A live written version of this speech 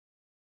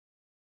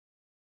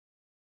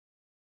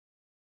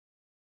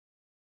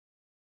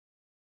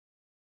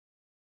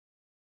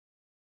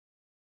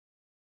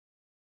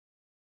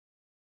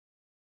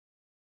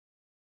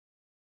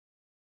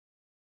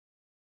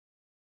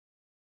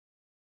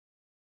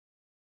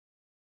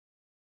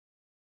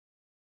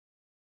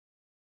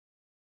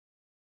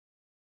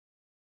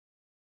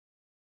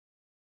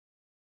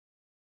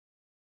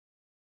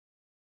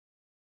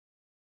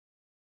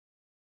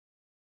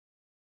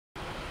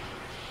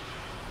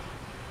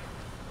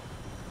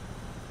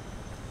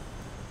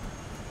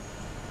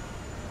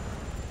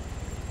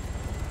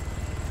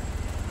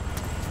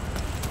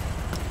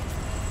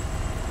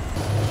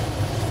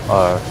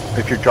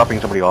If you're dropping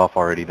somebody off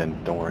already,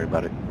 then don't worry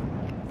about it.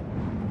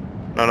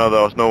 No,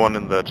 there was no one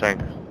in the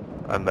tank.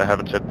 And they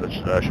haven't said that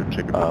I should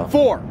check it out.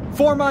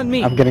 Form on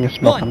me. I'm getting a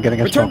smoke. One, I'm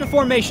getting a return smoke. to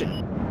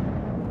formation.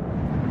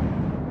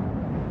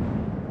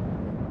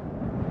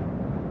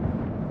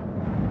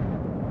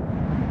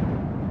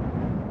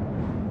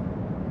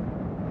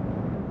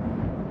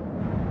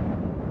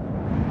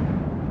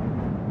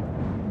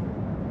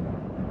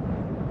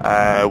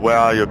 Where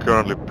are you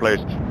currently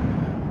placed?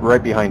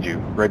 Right behind you.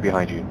 Right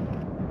behind you.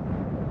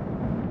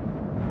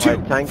 Two,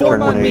 Right, tank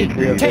form turn on me.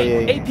 183.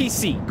 Tank,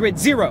 APC, grid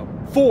 0,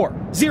 4,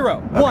 0,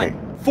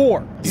 1,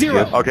 4, You 0. see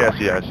us? Okay,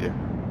 I see.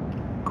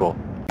 Cool.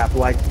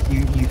 Like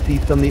you see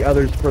some of the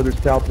others further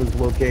south of his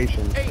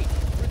location. 8,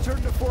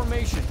 return to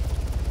formation.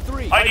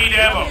 3, I need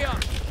ammo.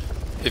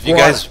 If you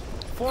guys...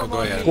 Oh,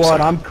 go ahead.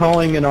 Squad, I'm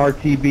calling an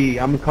RTB.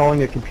 I'm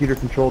calling a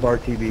computer-controlled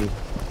RTB.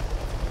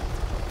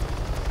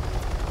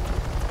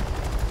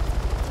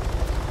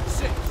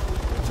 6,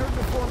 return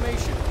to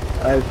formation.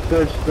 I've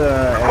searched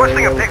the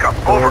Requesting a pickup.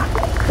 Over.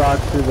 thought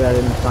through that,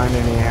 didn't find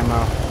any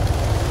ammo.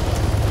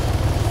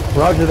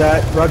 Roger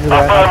that, roger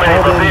that.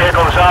 Affirmative, the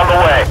vehicle's on the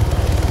way.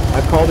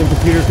 I've called in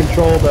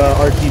computer-controlled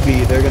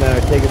RTB. They're going to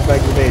take us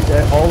back to the base.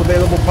 All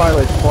available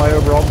pilots fly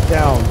over all the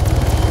towns.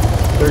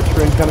 Search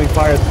for incoming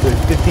fire.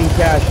 There's 15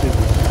 caches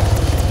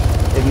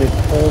in this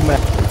whole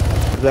map.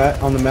 Is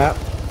that on the map?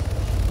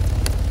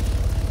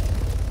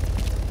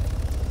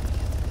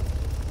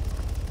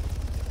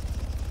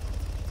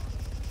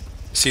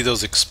 See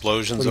those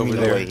explosions What do over you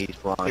mean, there? the He's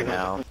flying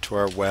now. To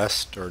our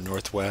west or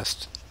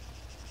northwest?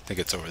 I think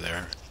it's over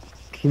there.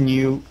 Can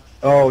you...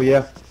 Oh,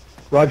 yeah.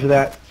 Roger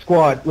that.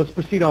 Squad, let's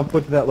proceed on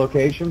foot to that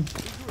location.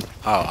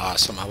 Oh,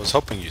 awesome. I was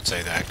hoping you'd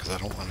say that because I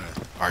don't want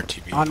to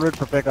RTB. En route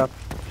for pickup.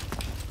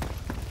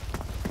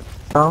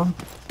 Down.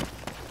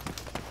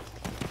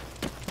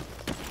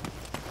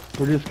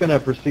 We're just going to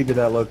proceed to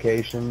that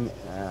location.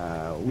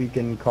 We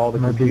can call the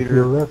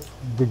computer. left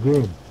the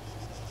game.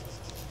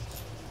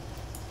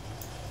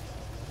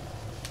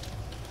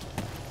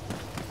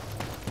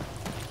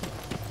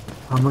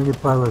 How many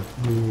pilots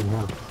do you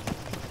have?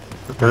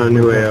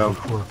 New AO.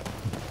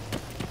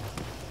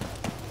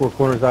 Four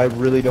Corners, I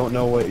really don't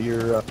know what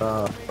your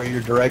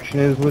direction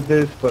is with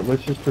this, but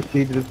let's just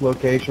proceed to this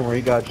location where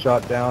he got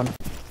shot down.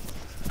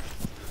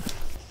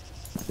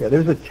 Yeah,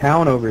 there's a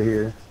town over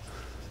here.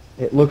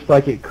 It looks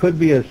like it could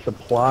be a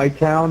supply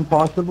town,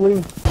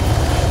 possibly.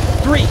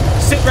 3,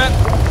 sit rep.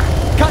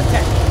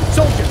 Contact,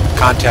 soldier.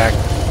 Contact.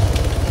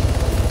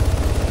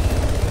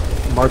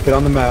 Mark it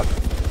on the map.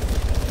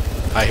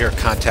 I hear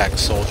contact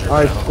soldier. All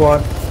right, now.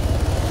 squad.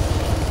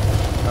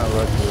 I'll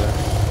rush you that.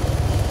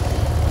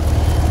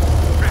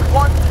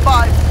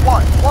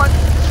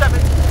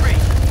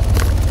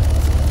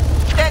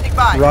 151173. Standing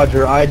by.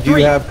 Roger, I do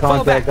 3, have fall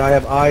contact. back. I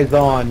have eyes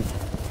on.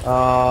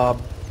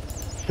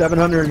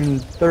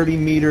 730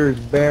 meters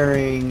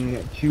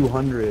bearing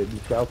 200,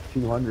 south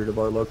 200 of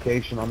our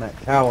location on that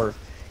tower.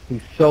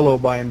 He's solo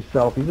by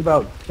himself. He's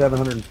about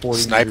 740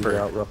 Sniper. meters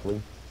out,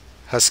 roughly.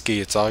 Husky,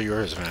 it's all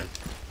yours, man.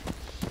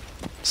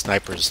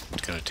 Sniper's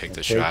gonna take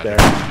the Take shot. that.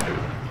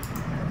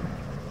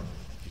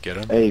 You get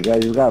him? Hey, you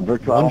guys, you got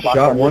virtual One ammo box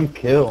shot, on one this?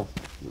 kill.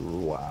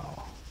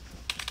 Wow.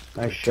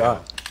 Nice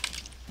shot.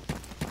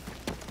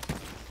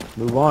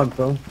 Move on,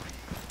 phone.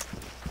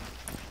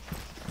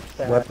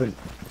 Weapon.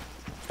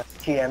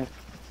 TM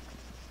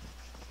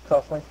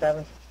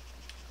 12.7.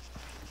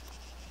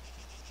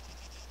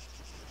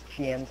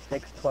 GM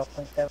 6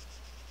 12.7.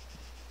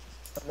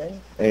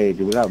 Hey,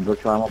 do we got a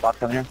virtual ammo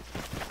box on here?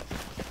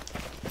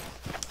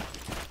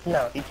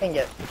 No, you can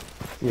get.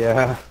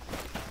 Yeah.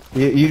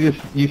 You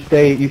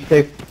stay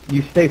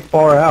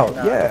far out.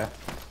 No. Yeah.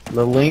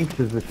 The Lynx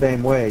is the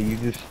same way. You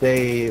just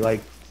stay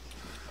like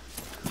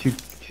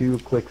two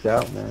clicks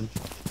out, man.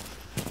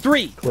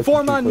 3, Click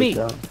form two on me.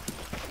 clicks out.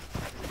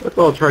 Let's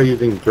all try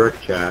using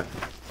direct chat.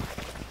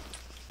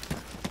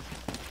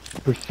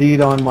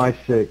 Proceed on my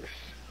 6.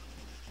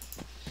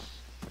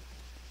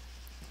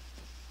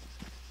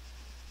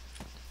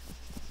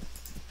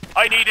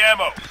 I need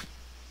ammo.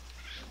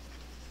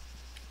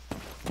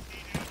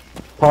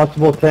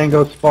 Possible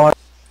Tango spot.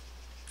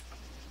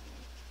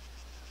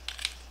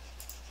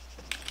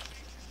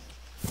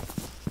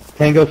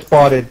 Tango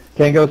spotted.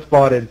 Tango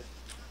spotted.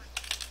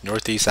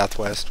 Northeast,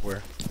 southwest,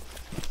 where?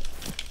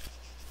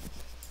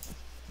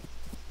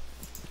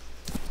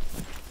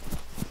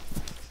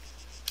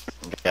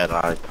 Got a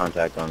lot of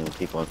contact on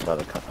people inside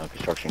the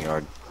construction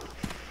yard.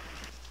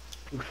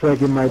 Looks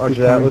like it might be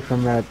Roger that. coming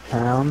from that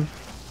town.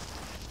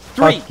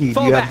 3, Husky, do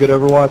fall you have back. good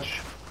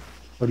overwatch?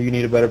 Or do you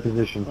need a better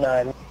position?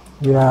 No,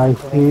 Yeah, I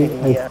see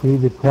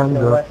the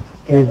Tango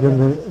is in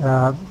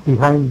the,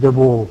 behind the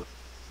wall.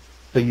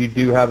 So you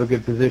do have a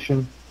good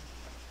position?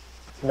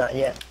 not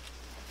yet.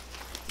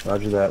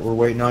 Roger that. We're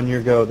waiting on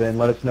your go then.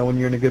 Let us know when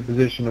you're in a good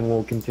position and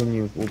we'll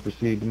continue. We'll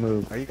proceed to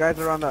move. Are you guys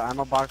around the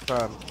ammo box?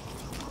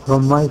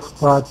 From my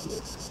spot,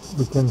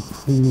 we can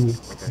see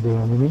the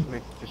enemy.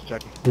 Just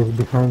checking. It's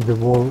behind the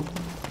wall,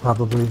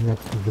 probably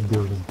next to the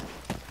building.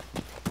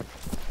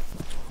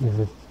 Is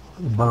it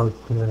about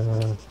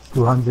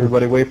 200.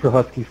 Everybody wait for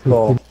Husky's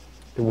call.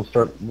 Then we'll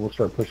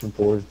start pushing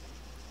forward.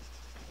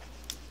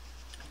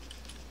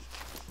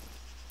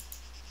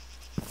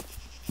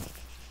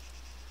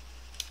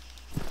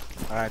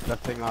 Alright,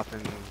 dusting off in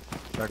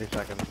 30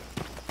 seconds.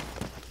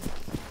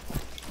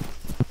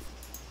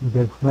 You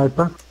get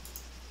sniper?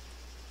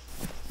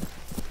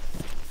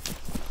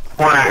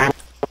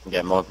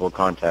 Get multiple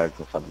contacts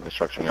inside the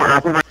construction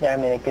yard. Yeah,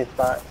 I'm in a good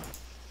spot.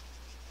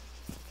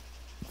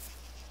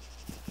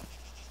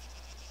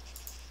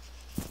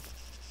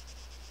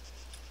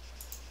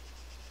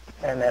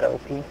 I'm at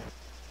OP.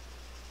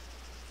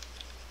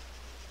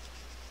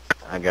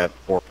 I got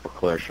 4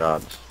 clear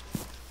shots.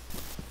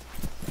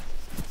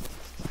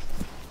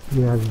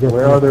 Yeah,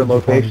 Where are their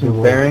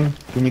locations bearing?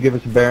 Can you give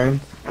us a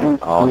bearing?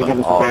 They're all in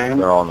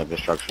the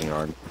construction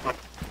yard.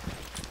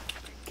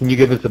 Can you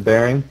give us a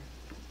bearing?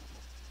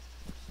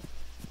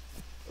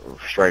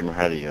 Straight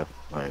ahead of you.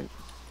 Like,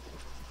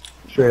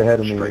 Straight ahead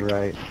of me, Straight.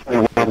 right.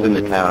 it's in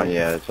the town,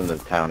 yeah, it's in the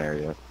town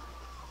area.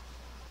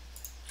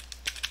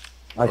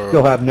 I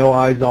still have no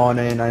eyes on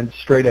it, and I'm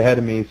straight ahead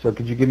of me, so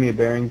could you give me a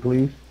bearing,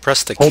 please?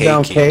 Press the Hold K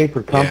down key. K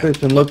for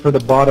compass and look for the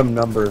bottom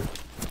number.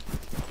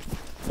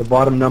 The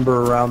bottom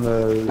number around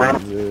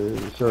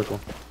the circle.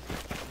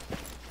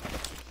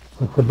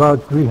 It's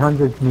about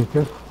 300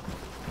 meters.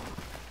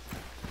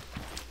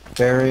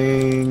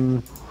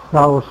 Bearing...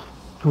 South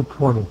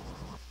 220.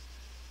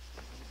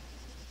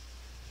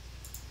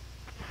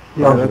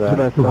 Yeah, that's what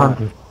I thought.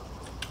 200.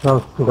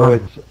 South So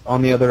 200. it's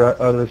on the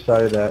other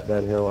side of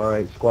that hill.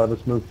 Alright, squad,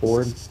 let's move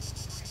forward.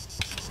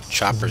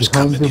 Chopper's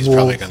Behind coming. the He's wall,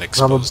 probably going to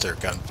expose their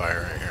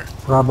gunfire right here.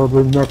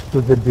 Probably next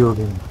to the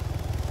building.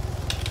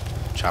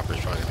 Chopper's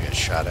probably going to get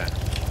shot at.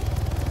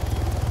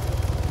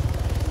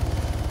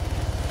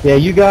 Yeah,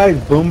 you guys,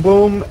 Boom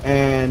Boom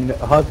and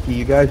Husky,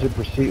 you guys are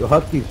proceeding.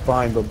 Husky's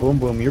fine, but Boom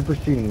Boom, you're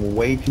proceeding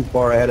way too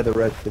far ahead of the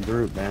rest of the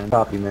group, man.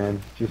 Copy, man.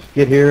 Just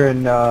get here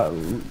and,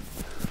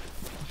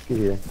 just get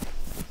here.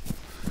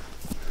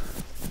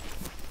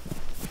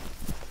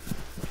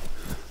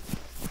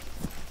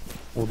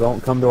 Well,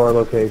 don't come to our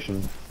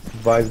location. It's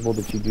advisable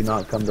that you do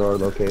not come to our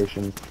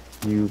location.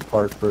 You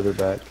park further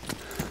back.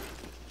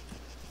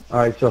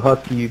 Alright, so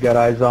Husky, you got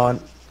eyes on.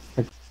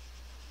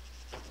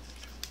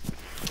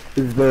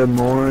 Is there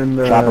more in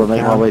the... Chopper,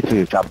 make my way to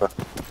you, Chopper.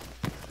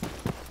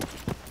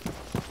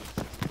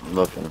 I'm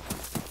looking.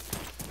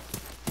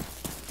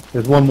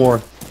 There's one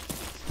more.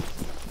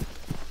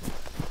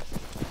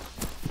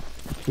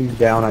 He's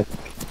down, I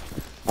think.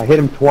 I hit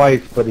him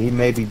twice, but he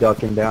may be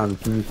ducking down.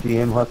 Can you see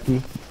him,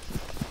 Husky?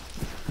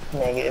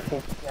 Negative,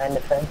 he's behind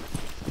the fence.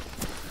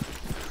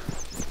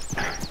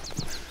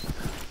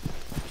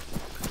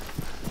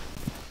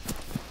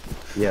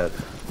 Yes.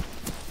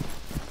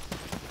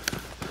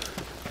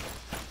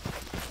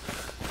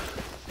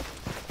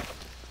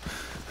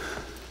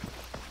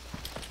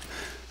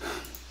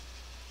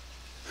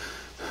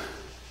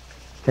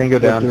 Tango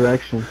down.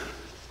 Direction.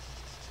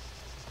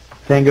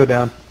 Tango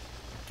down.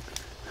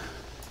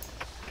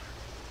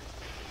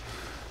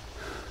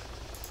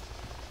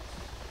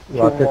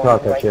 Rocket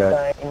Taka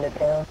check. In the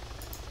town.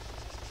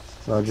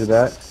 Roger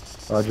that.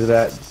 Roger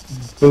that.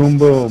 Boom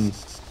boom.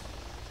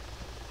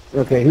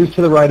 Okay, who's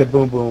to the right of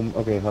Boom Boom?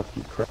 Okay,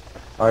 Husky, crap.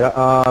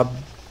 Alright,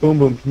 Boom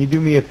Boom, can you do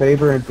me a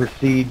favor and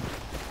proceed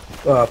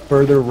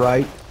further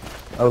right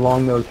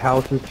along those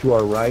houses to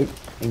our right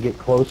and get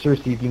closer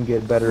so you can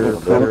get better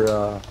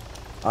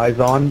eyes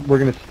on? We're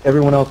gonna,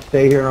 everyone else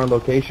stay here in our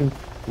location.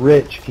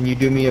 Rich, can you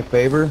do me a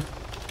favor?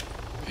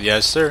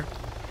 Yes, sir.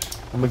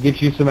 I'm gonna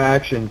get you some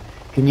action.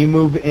 Can you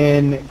move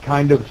in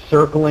kind of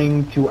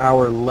circling to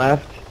our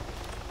left,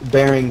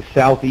 bearing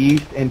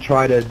southeast, and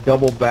try to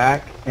double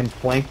back and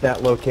flank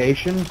that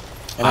location?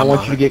 And I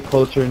want you to get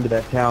closer into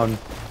that town.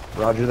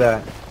 Roger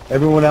that.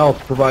 Everyone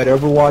else, provide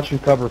overwatch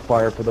and cover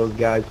fire for those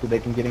guys so they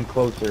can get in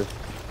closer.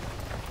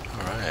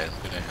 Alright, I'm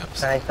going to have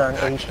some Eyes on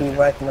action. AP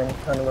rifleman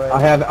on the road. I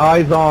have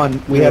eyes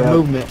on. We have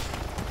movement.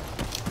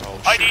 Oh,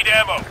 I shit. need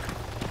ammo.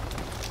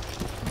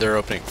 They're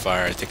opening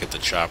fire, I think, at the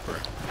chopper.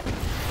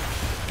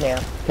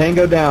 Yeah.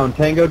 Tango down.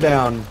 Tango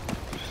down.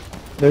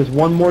 There's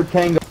one more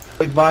tango.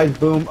 Advise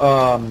Boom.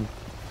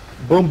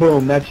 Boom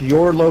Boom. That's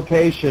your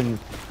location.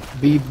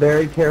 Be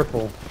very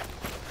careful.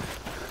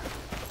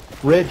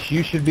 Rich,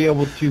 you should be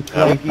able to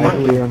flank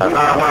easily.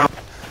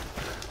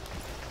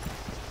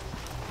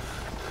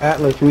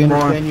 Atlas, we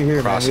understand you're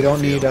here, man. We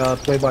don't need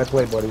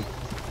play-by-play, buddy.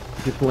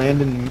 Just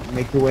land and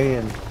make your way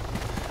in.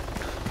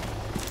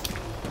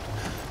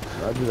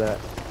 Roger that.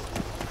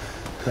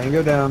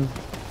 Tango down.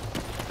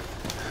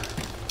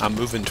 I'm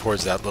moving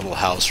towards that little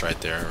house right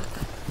there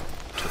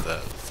to the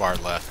far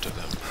left of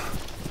them.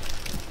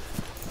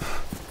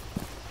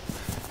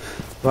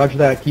 Roger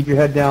that. Keep your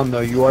head down,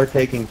 though. You are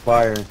taking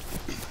fire.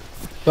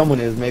 Someone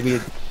is. Maybe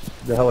it's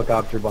the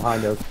helicopter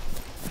behind us.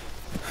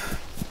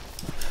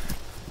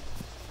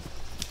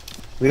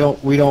 We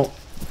don't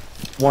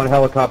want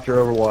helicopter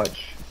overwatch.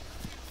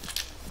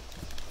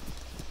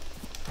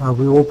 Are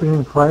we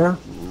opening fire?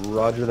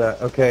 Roger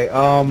that. Okay.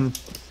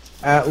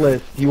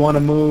 Atlas, do you want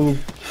to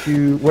move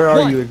to... Where are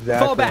One, you fall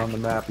exactly back. on the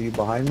map? Are you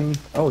behind me?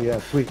 Oh, yeah,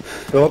 sweet.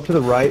 Go up to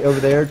the right over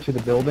there to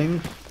the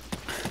buildings.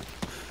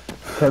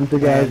 Come to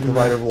guys And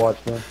provide overwatch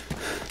there.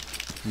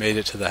 Made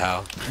it to the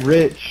house.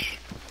 Rich.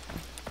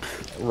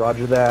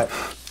 Roger that.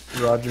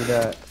 Roger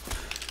that.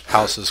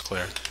 House is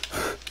clear.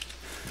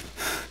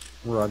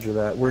 Roger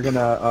that. We're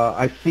gonna,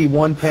 I see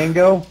one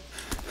tango.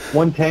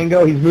 One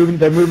tango. He's moving,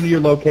 they're moving to your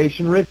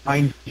location, Rich.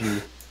 Behind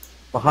you.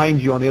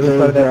 Behind you on the other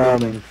side of that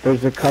building.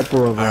 There's a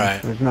couple of them.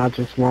 Alright. There's not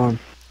just one.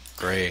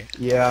 Great.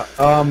 Yeah,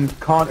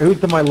 who's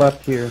to my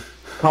left here?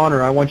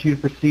 Connor, I want you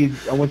to proceed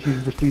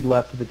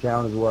left to the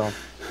town as well.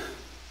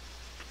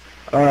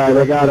 Alright,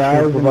 I got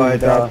eyes and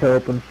provide, about to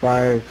open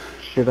fire.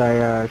 Should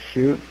I,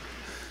 shoot?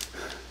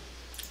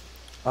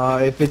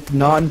 If it's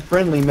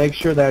non-friendly, make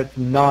sure that it's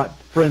not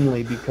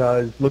friendly,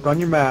 because look on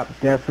your map.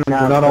 Definitely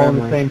We're not all in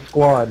the same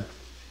squad.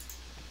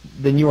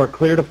 Then you are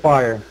clear to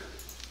fire.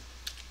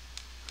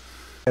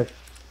 Yes.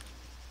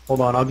 Hold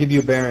on, I'll give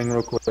you a bearing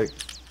real quick.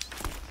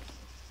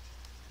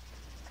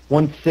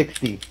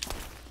 160.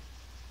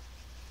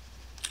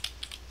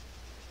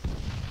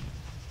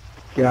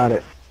 Got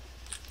it.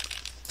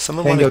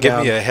 Someone want to give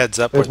me a heads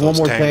up There's where those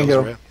one more tangos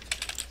tango. were at?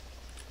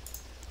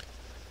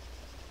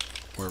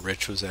 Where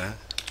Rich was at?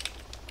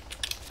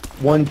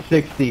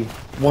 160.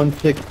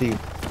 160.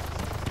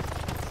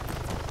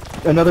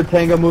 Another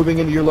tango moving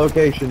into your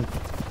location.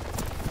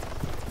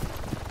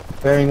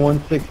 Bearing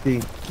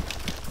 160.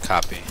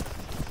 Copy.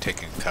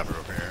 Taking cover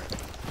over here.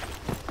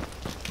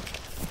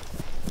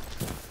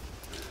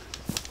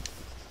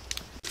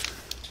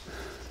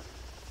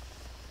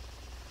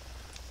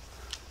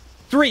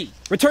 Three,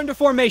 return to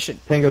formation.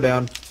 Tango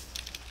down.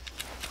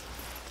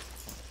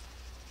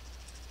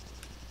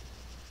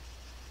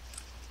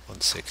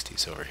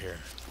 .160's over here.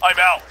 I'm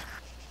out.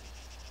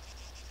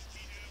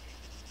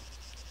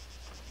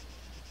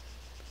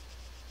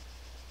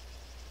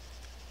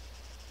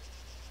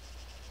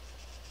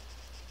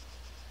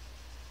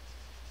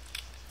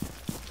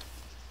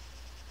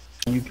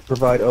 You can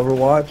provide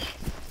overwatch.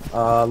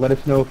 Let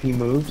us know if he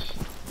moves.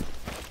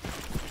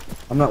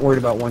 I'm not worried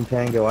about one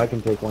tango. I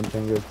can take one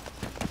tango.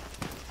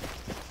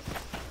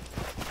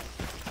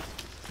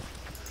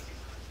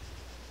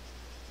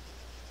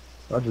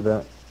 Roger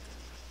that.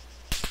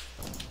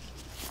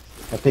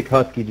 I think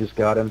Husky just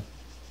got him.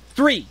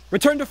 Three,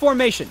 return to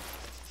formation.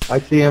 I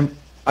see him.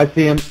 I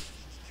see him.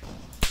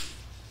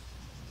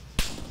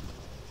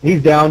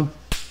 He's down.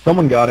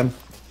 Someone got him.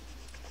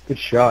 Good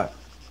shot.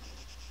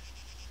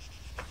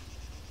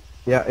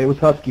 Yeah, it was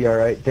Husky, all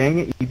right. Dang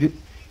it,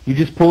 you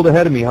just pulled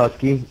ahead of me,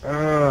 Husky.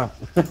 I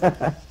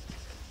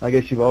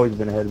guess you've always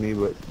been ahead of me,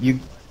 but you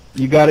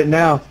got it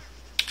now.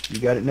 You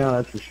got it now,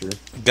 that's for sure.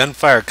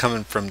 Gunfire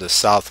coming from the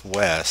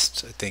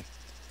southwest.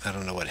 I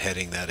don't know what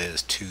heading that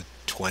is.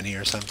 220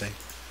 or something.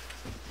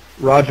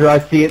 Roger, I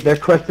see it. They're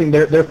cresting.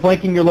 They're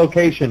flanking your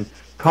location.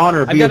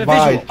 Connor, be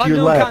advised. To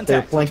your left,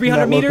 they're flanking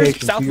that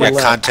location. To your Yeah,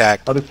 left.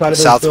 contact. Other side of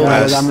the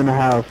Southwest. I'm in the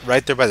house.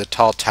 Right there by the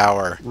tall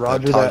tower.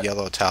 Roger the tall that.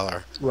 yellow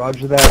tower.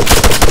 Roger that.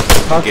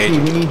 Husky,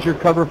 Engaging. we need your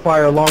cover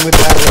fire along with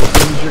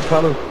Atlas. We need your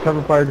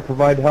cover fire to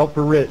provide help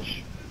for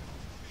Rich.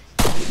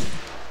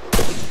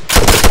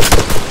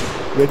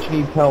 Rich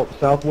needs help.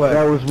 Southwest.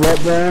 That was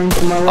red bearing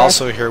to my left.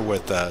 Also here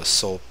with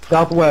Soap.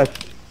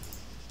 Southwest.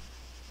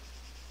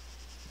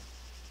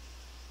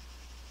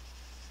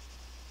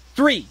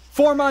 Three,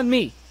 form on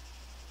me.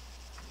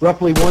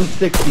 Roughly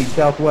 160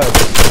 southwest.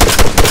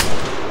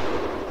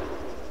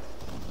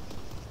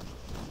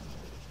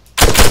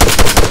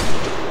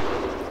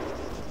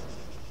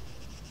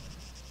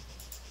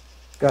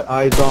 Got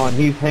eyes on.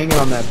 He's hanging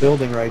on that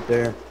building right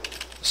there.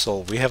 So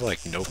we have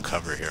like no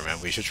cover here, man.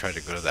 We should try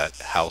to go to that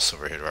house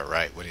over here to our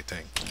right. What do you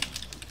think?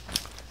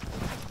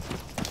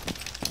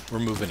 We're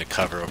moving to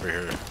cover over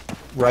here.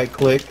 Right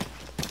click.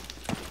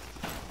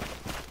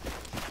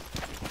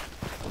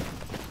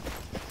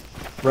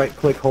 Right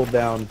click, hold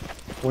down.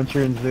 Once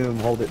you're in zoom,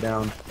 hold it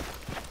down.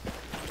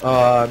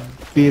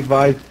 Be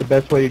advised, the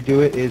best way to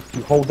do it is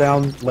to hold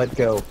down, let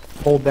go.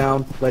 Hold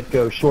down, let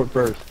go. Short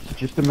bursts.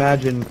 Just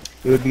imagine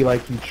it would be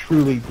like you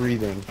truly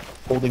breathing,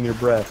 holding your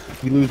breath.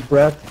 If you lose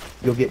breath,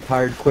 you'll get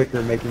tired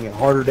quicker, making it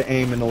harder to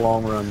aim in the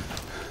long run.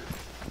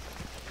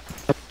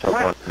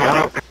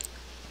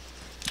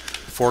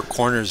 Four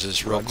Corners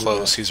is real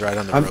close. He's right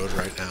on the road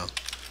right now.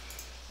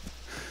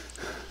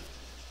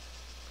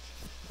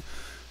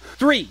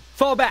 Three,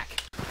 fall back.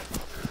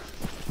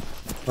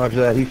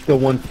 Roger that. He's still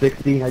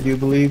 160, I do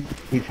believe.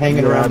 He's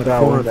hanging around the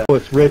corner of that.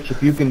 It's Rich.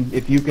 If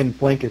you can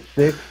flank a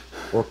 6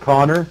 or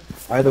Connor,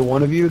 either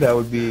one of you, that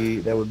would be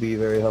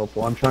very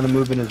helpful. I'm trying to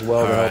move in as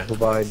well to help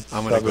provide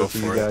cover for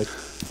you guys.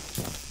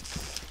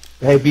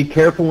 Hey, be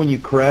careful when you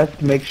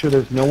crest. Make sure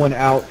there's no one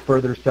out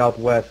further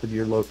southwest of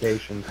your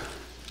location.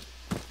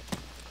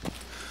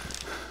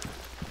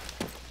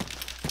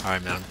 All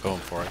right, man. I'm going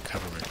for it.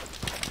 Cover me.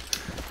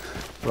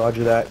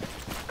 Roger that.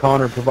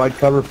 Connor, provide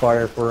cover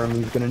fire for him.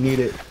 He's going to need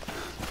it.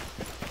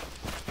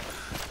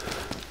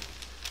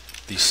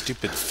 These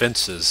stupid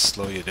fences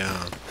slow you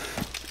down.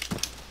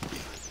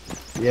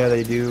 Yeah,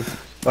 they do.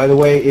 By the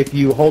way, if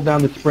you hold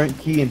down the sprint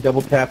key and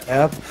double tap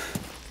F,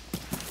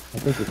 I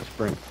think it's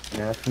sprint.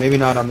 Yeah, maybe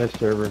not on this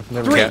server.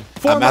 Never Okay, mind.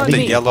 I'm at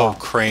the yellow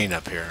crane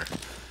up here.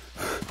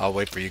 I'll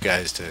wait for you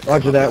guys to...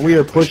 Roger that. We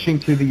are pushing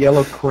to the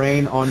yellow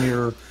crane on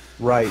your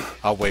right.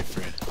 I'll wait for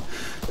you.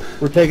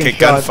 We're taking Okay,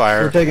 shots.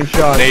 gunfire. We're taking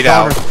shots. Nade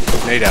Connor.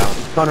 out. Nade out.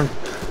 Connor.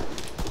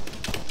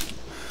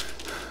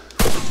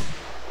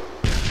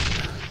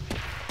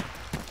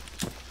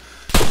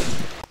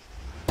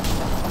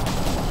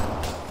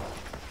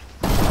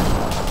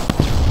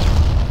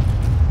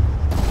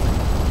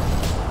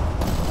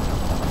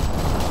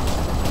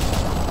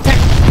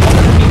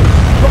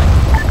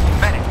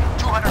 Medic,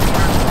 200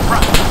 meters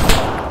front.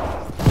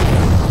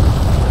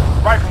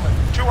 Rifleman,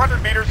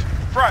 200 meters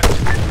front. We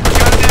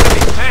got an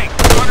enemy tank,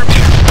 200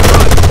 meters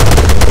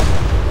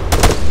front.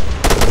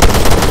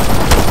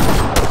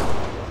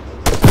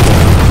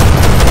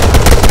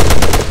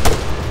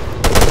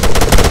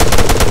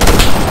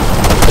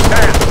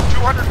 Man,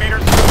 200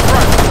 meters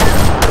front.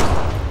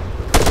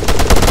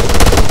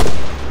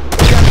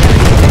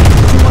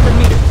 200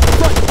 meters.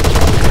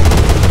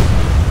 Front.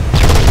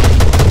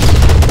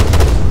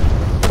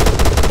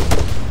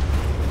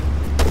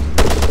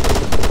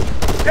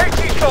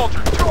 AT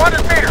soldier,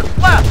 200 meters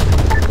left.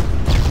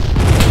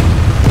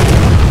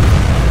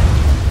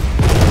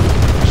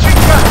 Machine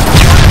gun,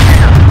 200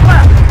 meters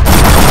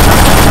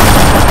left.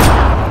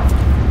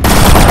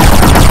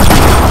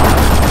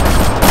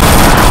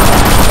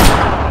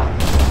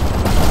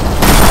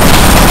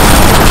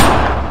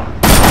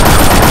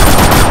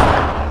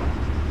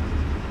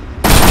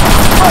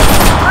 Oh,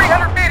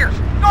 300 meters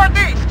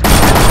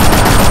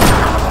northeast.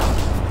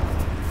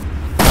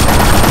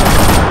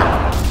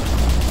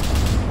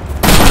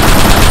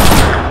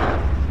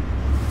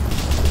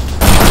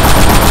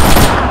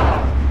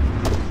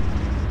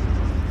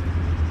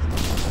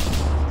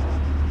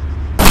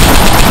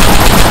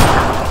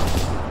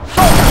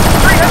 Soldier,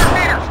 300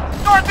 meters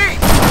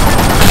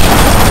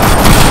northeast.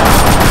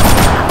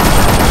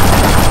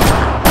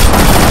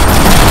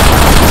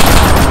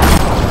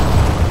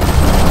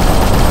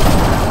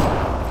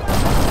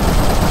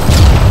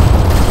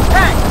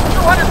 Tank,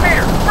 200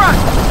 meters front.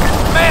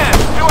 Man,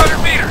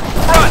 200 meters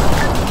front.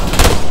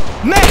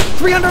 Man,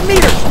 300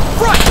 meters.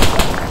 Front.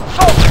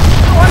 Soldier,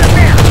 200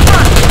 meters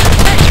front.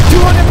 Tank,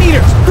 200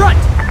 meters. Front.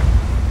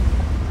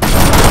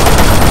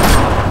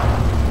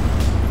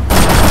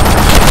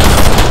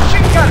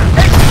 Machine gunner,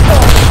 AT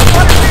soldier,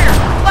 200 meters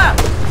left.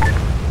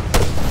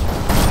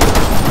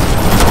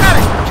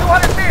 Medic,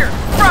 200 meters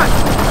front.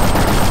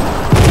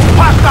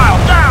 Hostile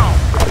down.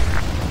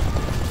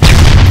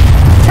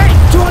 Tank,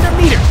 200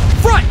 meters.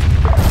 Front.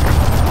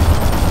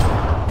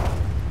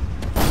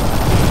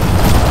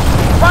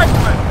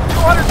 Rifleman,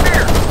 200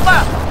 meters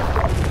left.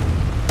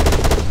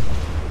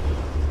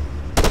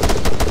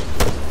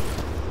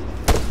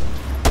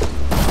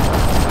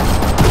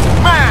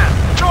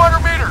 Man, 200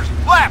 meters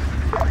left.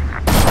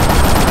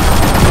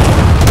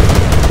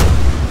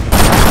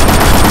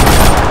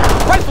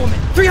 Rifleman,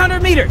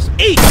 300 meters.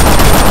 East.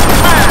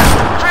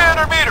 Man,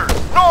 300 meters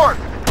north.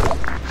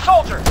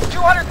 Soldier,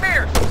 200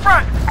 meters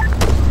front.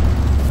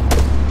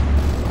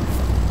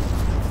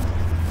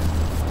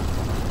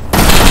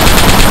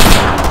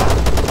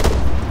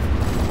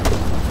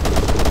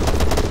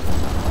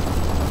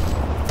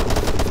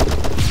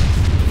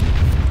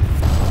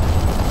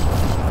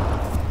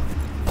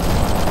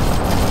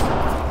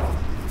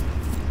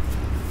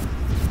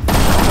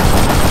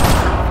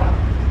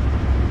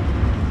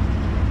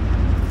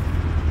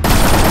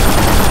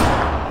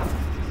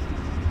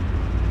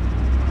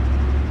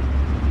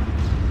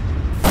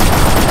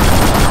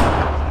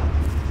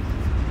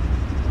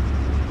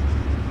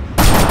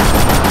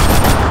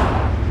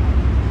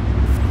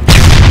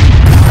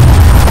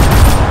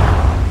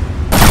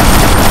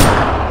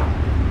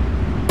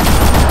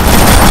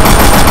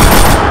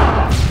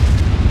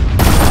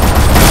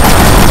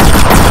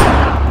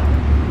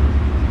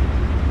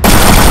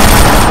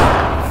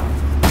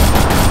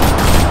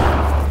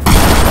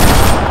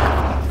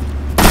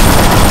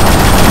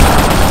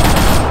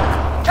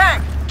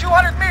 Tank,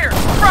 200 meters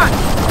front.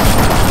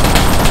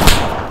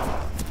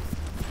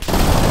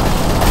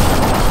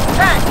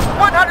 Tank,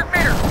 100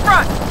 meters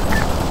front.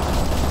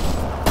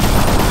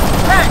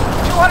 Tank,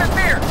 200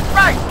 meters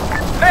right.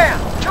 Man,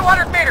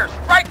 200 meters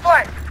right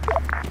flank.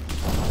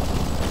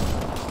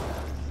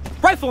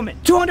 Rifleman,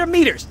 200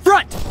 meters.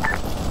 Front.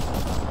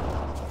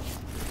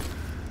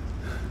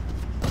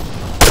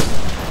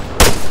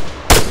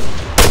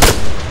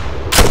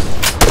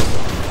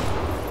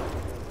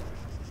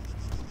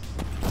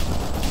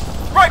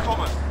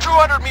 Rifleman,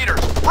 200 meters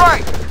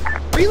right.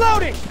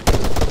 Reloading.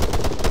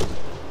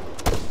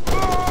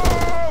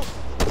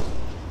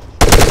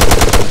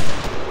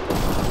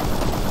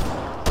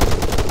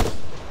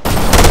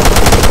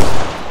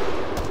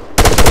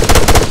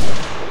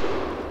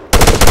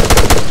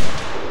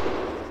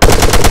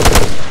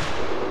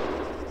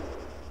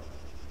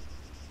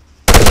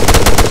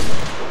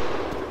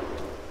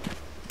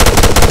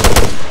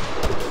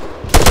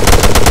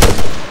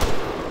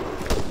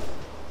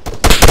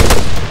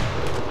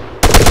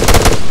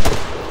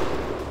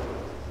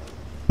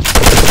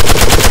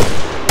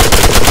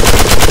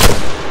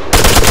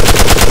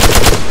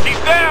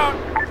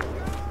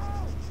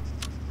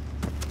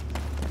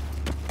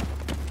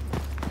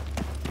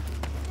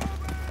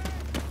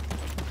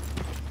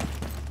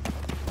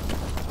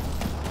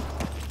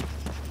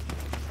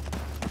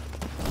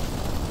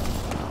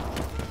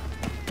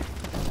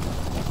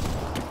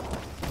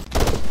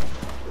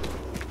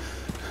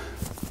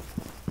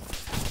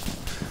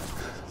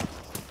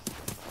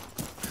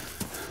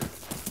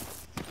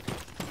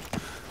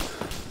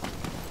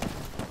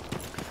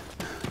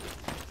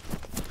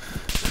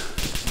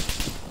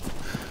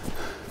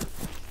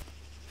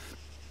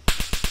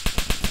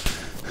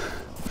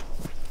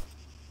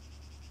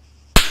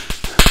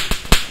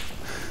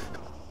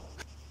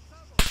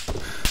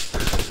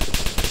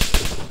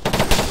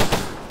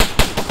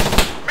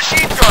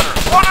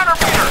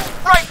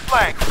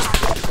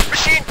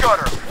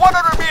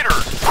 100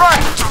 meters,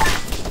 right!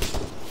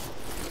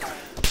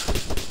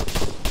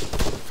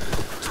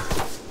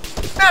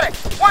 Medic,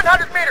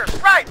 100 meters,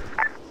 right!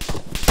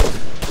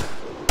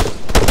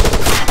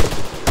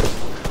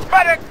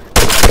 Medic,